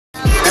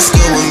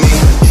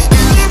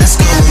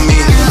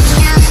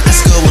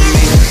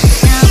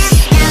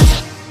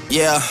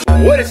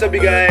Yeah. What is up,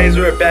 you guys?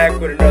 We're back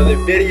with another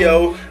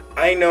video.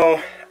 I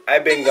know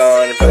I've been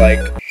gone for like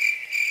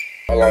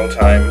a long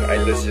time.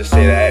 Let's just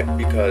say that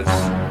because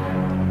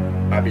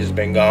I've just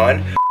been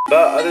gone.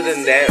 But other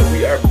than that,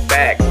 we are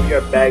back. We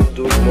are back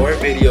doing more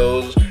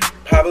videos.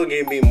 Probably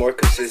gonna be more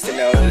consistent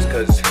now just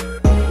because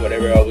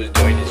whatever I was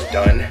doing is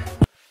done.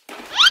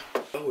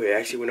 Oh, it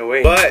actually went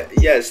away. But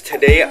yes,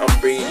 today I'm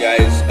bringing you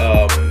guys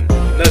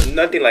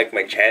nothing like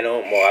my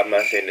channel. Well, I'm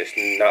not saying it's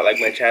not like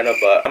my channel,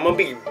 but I'm gonna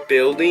be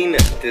building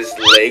this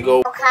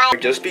Lego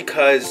just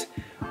because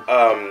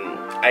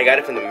I got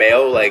it from the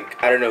mail.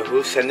 Like, I don't know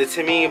who sent it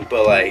to me,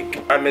 but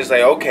like I'm just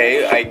like,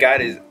 okay, I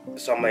got it.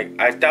 So I'm like,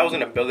 I thought I was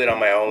gonna build it on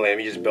my own. Let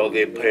me just build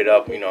it, put it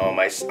up, you know, on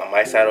my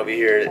side over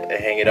here and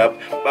hang it up.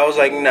 But I was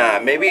like, nah,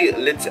 maybe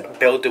let's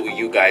build it with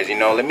you guys, you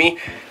know. Let me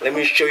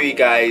show you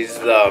guys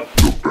the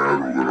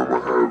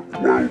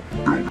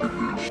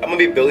I'm gonna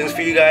be building this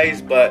for you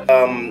guys, but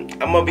I'm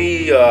gonna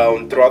be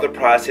throughout the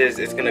process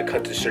it's gonna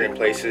cut to certain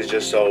places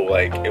just so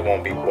like it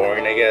won't be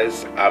boring, I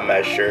guess. I'm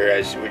not sure,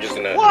 as we're just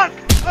gonna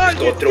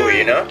go through it,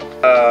 you know.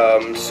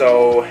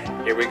 So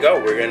here we go.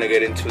 We're gonna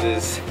get into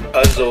this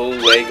puzzle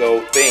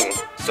Lego thing.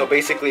 So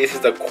basically this is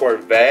the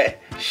Corvette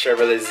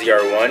Chevrolet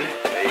ZR1.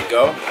 There you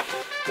go.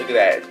 Look at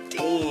that.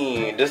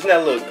 Dang, doesn't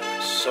that look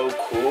so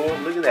cool?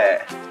 Look at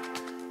that.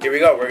 Here we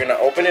go. We're gonna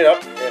open it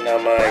up and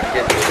I'm gonna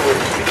get to it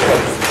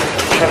because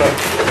I'm trying to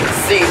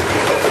see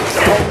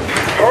how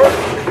hard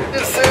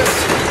this is.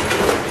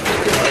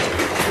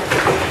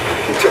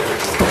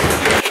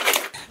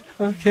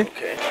 Okay.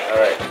 Okay. All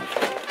right.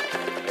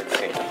 Let's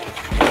see.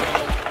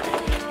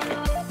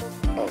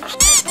 Oh,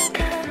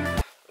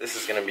 this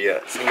is gonna be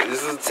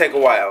this is gonna take a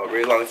while, a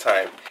really long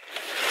time.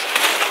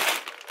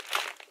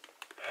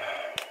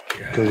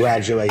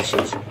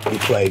 Congratulations, you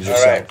played yourself.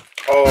 All right.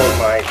 Oh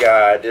my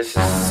God, this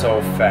is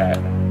so fat.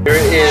 There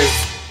is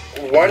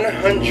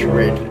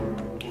 100.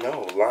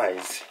 No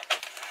lies.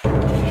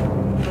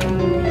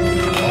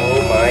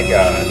 Oh my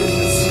God,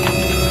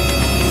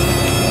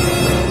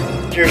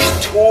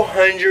 there's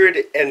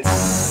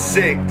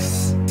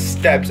 206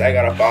 steps I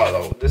gotta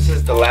follow. This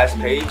is the last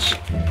page.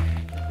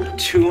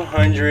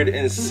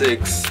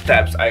 206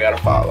 steps I gotta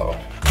follow.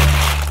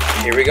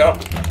 Here we go.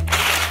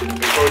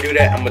 Before we do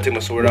that, I'm gonna take my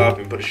sword off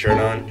and put a shirt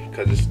on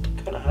because it's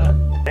kind of hot.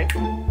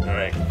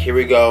 Alright, here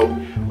we go.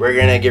 We're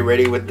gonna get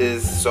ready with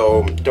this,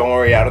 so don't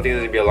worry, I don't think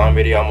this is gonna be a long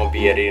video. I'm gonna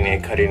be editing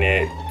it, cutting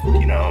it,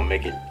 you know,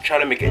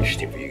 trying to make it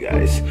interesting for you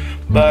guys.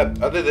 But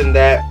other than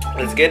that,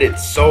 let's get it.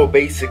 So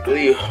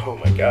basically, oh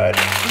my God.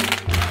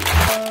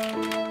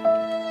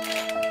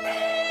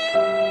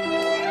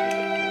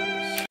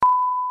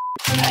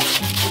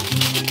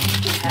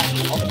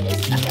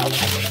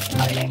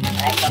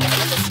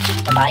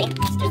 The body.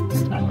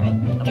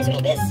 Okay, so we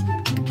need this.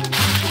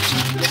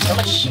 There's so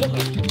much shit in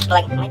here. But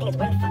like, my thing is,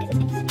 where the fuck is this?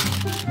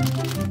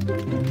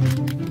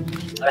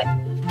 Alright.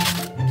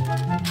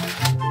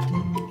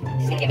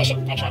 This is gonna be a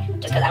mission, actually.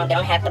 Just because they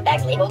don't have the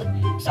bags labeled,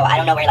 so I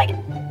don't know where like a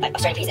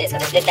certain piece is.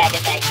 Because there's this bag,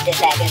 this bag, this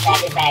bag, this bag,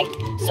 this bag.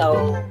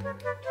 So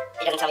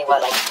it doesn't tell me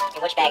what, like,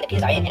 in which bag the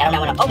pieces are in. And I don't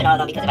know when to open all of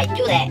them because if I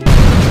do that,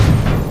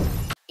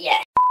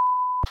 yeah.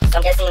 So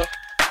I'm guessing. I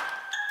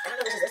don't know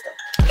if this is this though.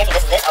 I'm guessing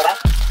this is this. Oh well.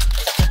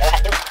 I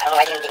don't know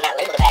why they did not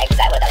label the bag, because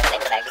I would have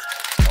labeled the bag,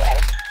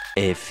 whatever.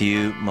 A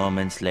few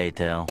moments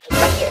later.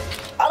 Right here.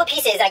 All the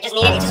pieces I just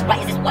needed, it's just right,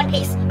 is this one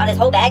piece on this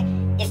whole bag.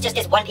 It's just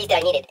this one piece that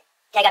I needed.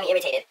 That got me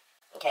irritated.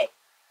 Okay.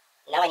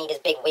 Now I need this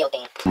big wheel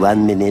thing.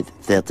 1 minute,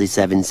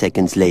 37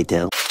 seconds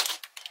later.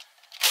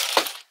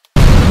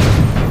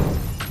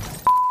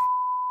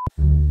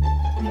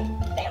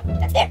 Bam,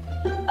 that's there.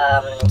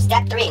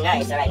 Step 3,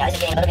 nice. Alright, now this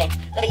is getting a little bit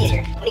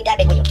easier. We need that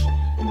big wheel.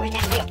 Where's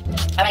that wheel?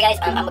 Alright guys,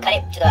 I'm gonna cut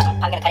it to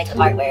the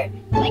part where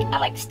like I'm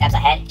like steps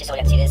ahead, just so we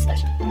can see this,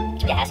 because it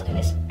should be a hassle doing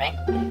this, right?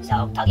 So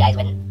I'll tell you guys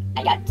when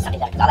I got something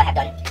done, because all I have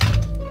done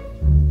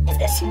is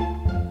this.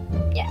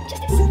 Yeah,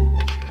 just this.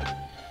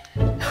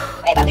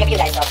 Hey, but I'm here for you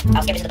guys, so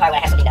I'll skip it to the part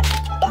when I have something done.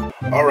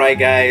 Alright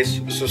guys,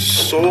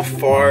 so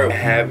far what I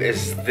have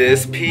is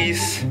this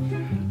piece.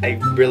 I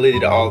really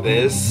did all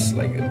this,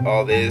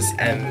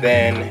 and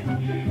then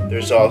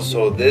there's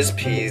also this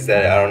piece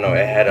that I don't know,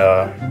 it had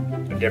a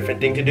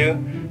different thing to do.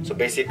 So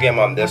basically I'm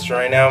on this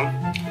right now.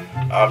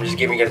 I'm just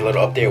giving you guys a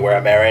little update where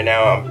I'm at right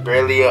now. I'm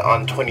barely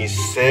on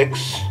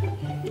 26.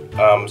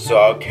 So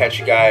I'll catch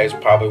you guys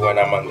probably when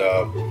I'm on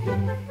the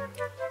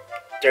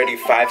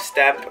 35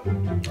 step.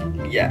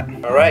 Yeah.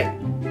 Alright.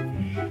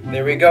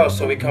 There we go.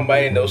 So we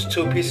combining those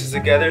two pieces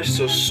together.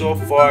 So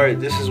far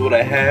this is what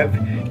I have.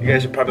 You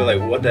guys are probably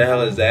like, what the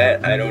hell is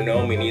that? I don't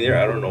know, me neither.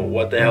 I don't know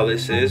what the hell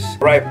this is.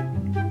 Right.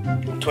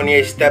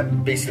 28 step,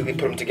 basically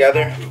put them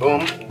together.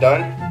 Boom,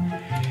 done.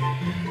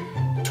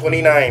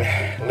 29,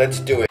 let's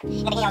do it. In the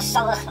beginning I was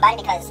so about it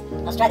because I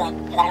was struggling,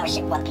 because I don't know where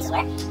shit what the pieces were.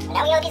 And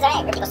now we know these are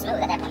in, we're people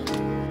smooth at that point. So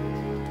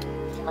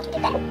once we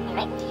did that,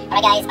 alright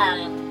guys,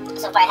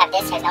 so far I have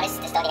this, you guys notice,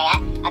 this is the only thing I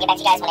got. I'll get back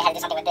to you guys when I have to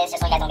do something with this,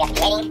 just so you guys don't have to be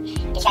waiting.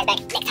 Get you guys back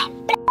next time.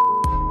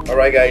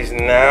 Alright guys,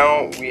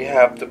 now we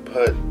have to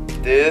put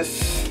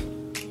this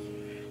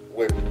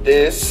with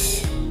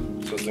this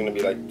So it's gonna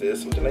be like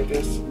this, something like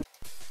this.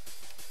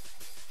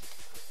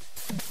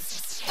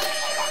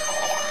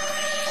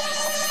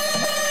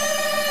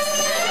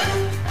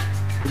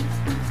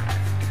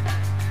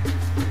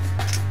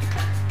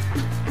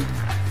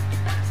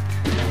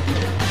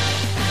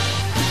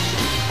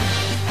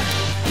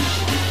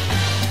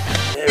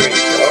 There we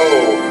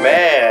go,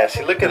 man.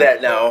 See, look at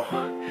that now.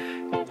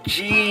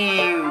 Gee,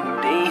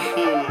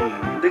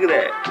 damn. Look at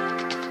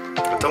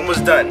that. It's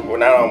almost done. We're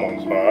not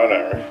almost, but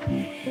whatever.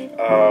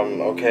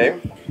 Okay.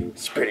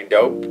 It's pretty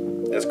dope.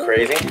 That's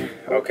crazy.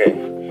 Okay.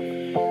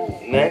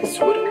 Next,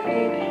 what do we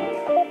need?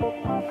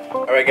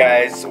 Alright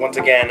guys, once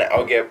again,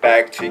 I'll get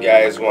back to you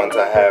guys once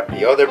I have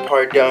the other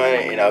part done,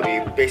 and I'll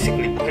be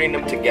basically putting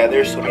them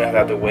together so you don't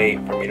have to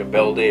wait for me to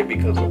build it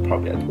because it'll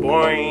probably be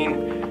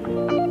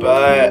boring.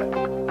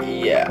 But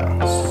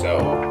yeah, so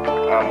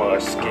I'm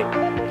gonna skip,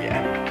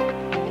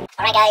 yeah.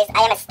 Alright guys,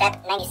 I am at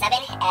step 97,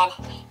 and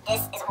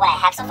this is what I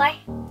have so far.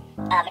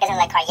 It doesn't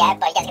look like car yet,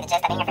 but you guys get the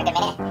gist. I've been here for a good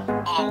minute,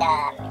 and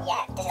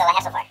yeah, this is all I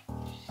have so far.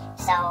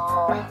 So,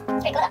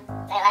 it's pretty cool though,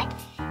 not gonna lie.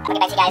 I'll get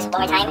back to you guys one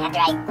more time after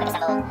I quick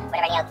assemble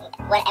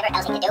whatever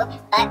else I need to do.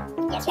 But,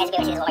 yes, you guys will be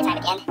able to see this one more time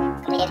at the end,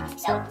 completed,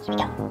 so here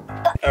we go.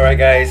 Alright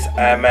guys,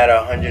 I'm at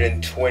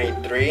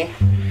 123.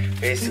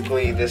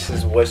 Basically, this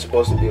is what it's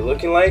supposed to be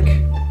looking like.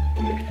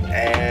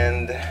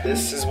 And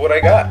this is what I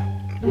got.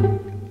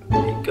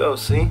 There you go,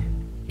 see?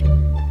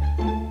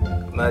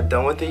 I'm not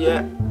done with it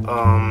yet.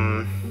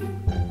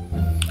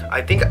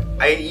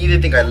 I either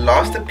think I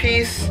lost a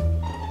piece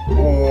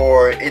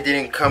or it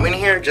didn't come in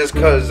here just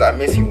because I'm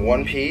missing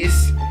one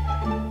piece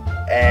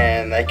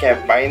and I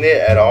can't find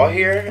it at all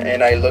here.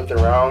 And I looked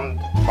around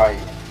my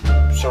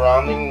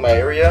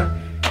area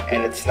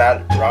and it's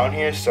not around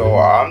here, so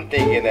I'm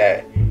thinking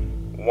that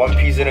one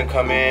piece didn't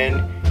come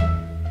in.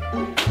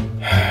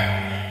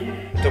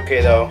 It's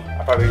okay though.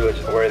 I probably would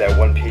just wear that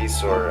one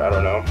piece, or I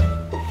don't know.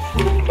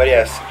 But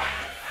yes.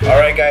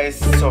 Alright guys,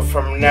 so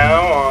from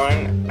now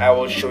on I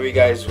will show you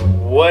guys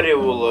what it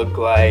will look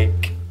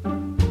like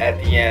at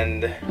the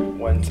end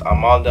once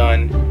I'm all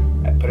done.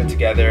 I put it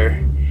together,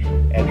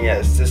 and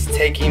yes, this is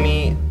taking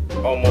me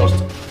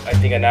almost I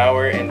think an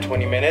hour and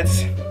 20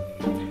 minutes.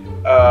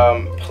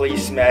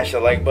 Please smash the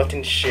like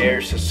button,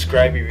 share,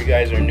 subscribe if you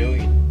guys are new.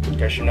 You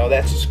guys should know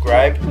that.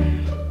 Subscribe.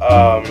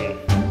 Other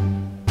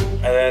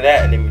than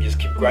that, let me just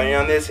keep grinding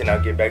on this and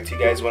I'll get back to you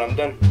guys when I'm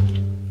done.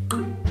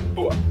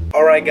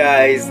 Alright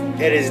guys,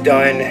 it is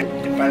done.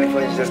 Finally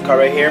finished this car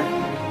right here.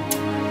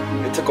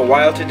 It took a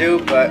while to do,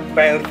 but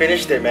finally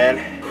finished it, man.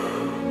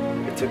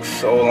 It took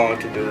so long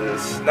to do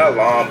this. Not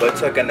long, but it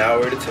took an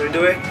hour to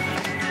do it.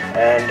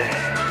 And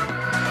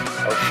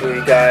I'll show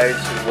you guys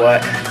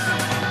what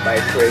my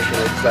creation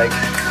looks like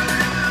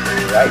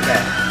right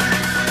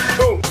now.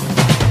 Boom!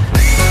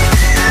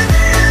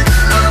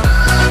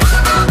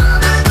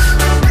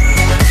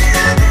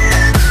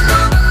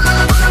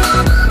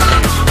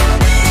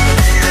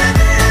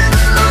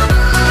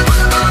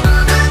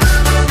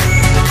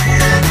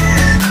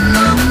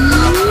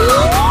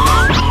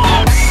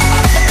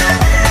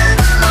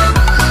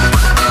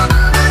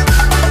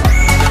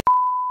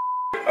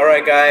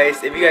 Alright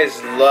guys, if you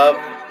guys love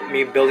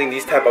me building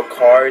these type of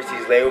cars,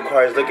 these Lego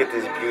cars, look at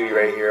this beauty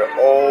right here.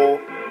 Oh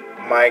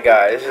my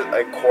god, this is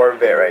a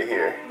Corvette right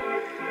here.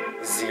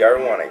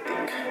 ZR1 I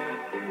think.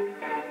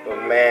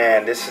 But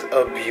man, this is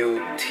a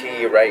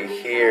beauty right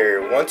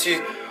here.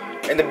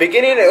 In the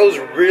beginning it was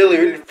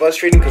really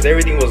frustrating because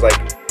everything was like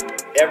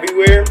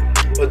everywhere.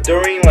 But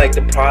during like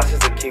the process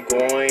to keep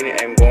going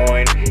and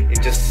going,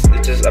 it just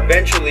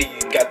eventually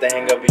you got the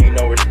hang of it, you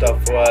know where stuff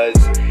was,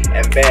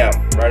 and bam,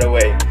 right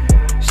away.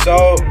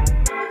 So,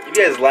 if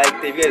you guys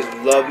liked it, if you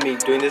guys love me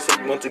doing this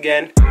once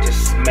again,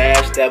 just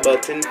smash that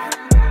button.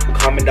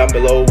 Comment down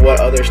below what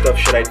other stuff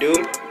should I do.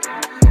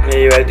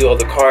 Maybe I do all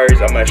the cars,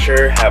 I'm not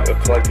sure. Have a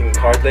collecting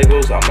card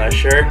Legos, I'm not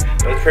sure.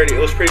 But it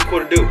was pretty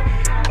cool to do.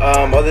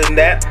 Other than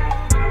that,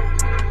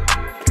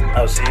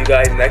 I'll see you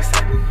guys next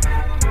time.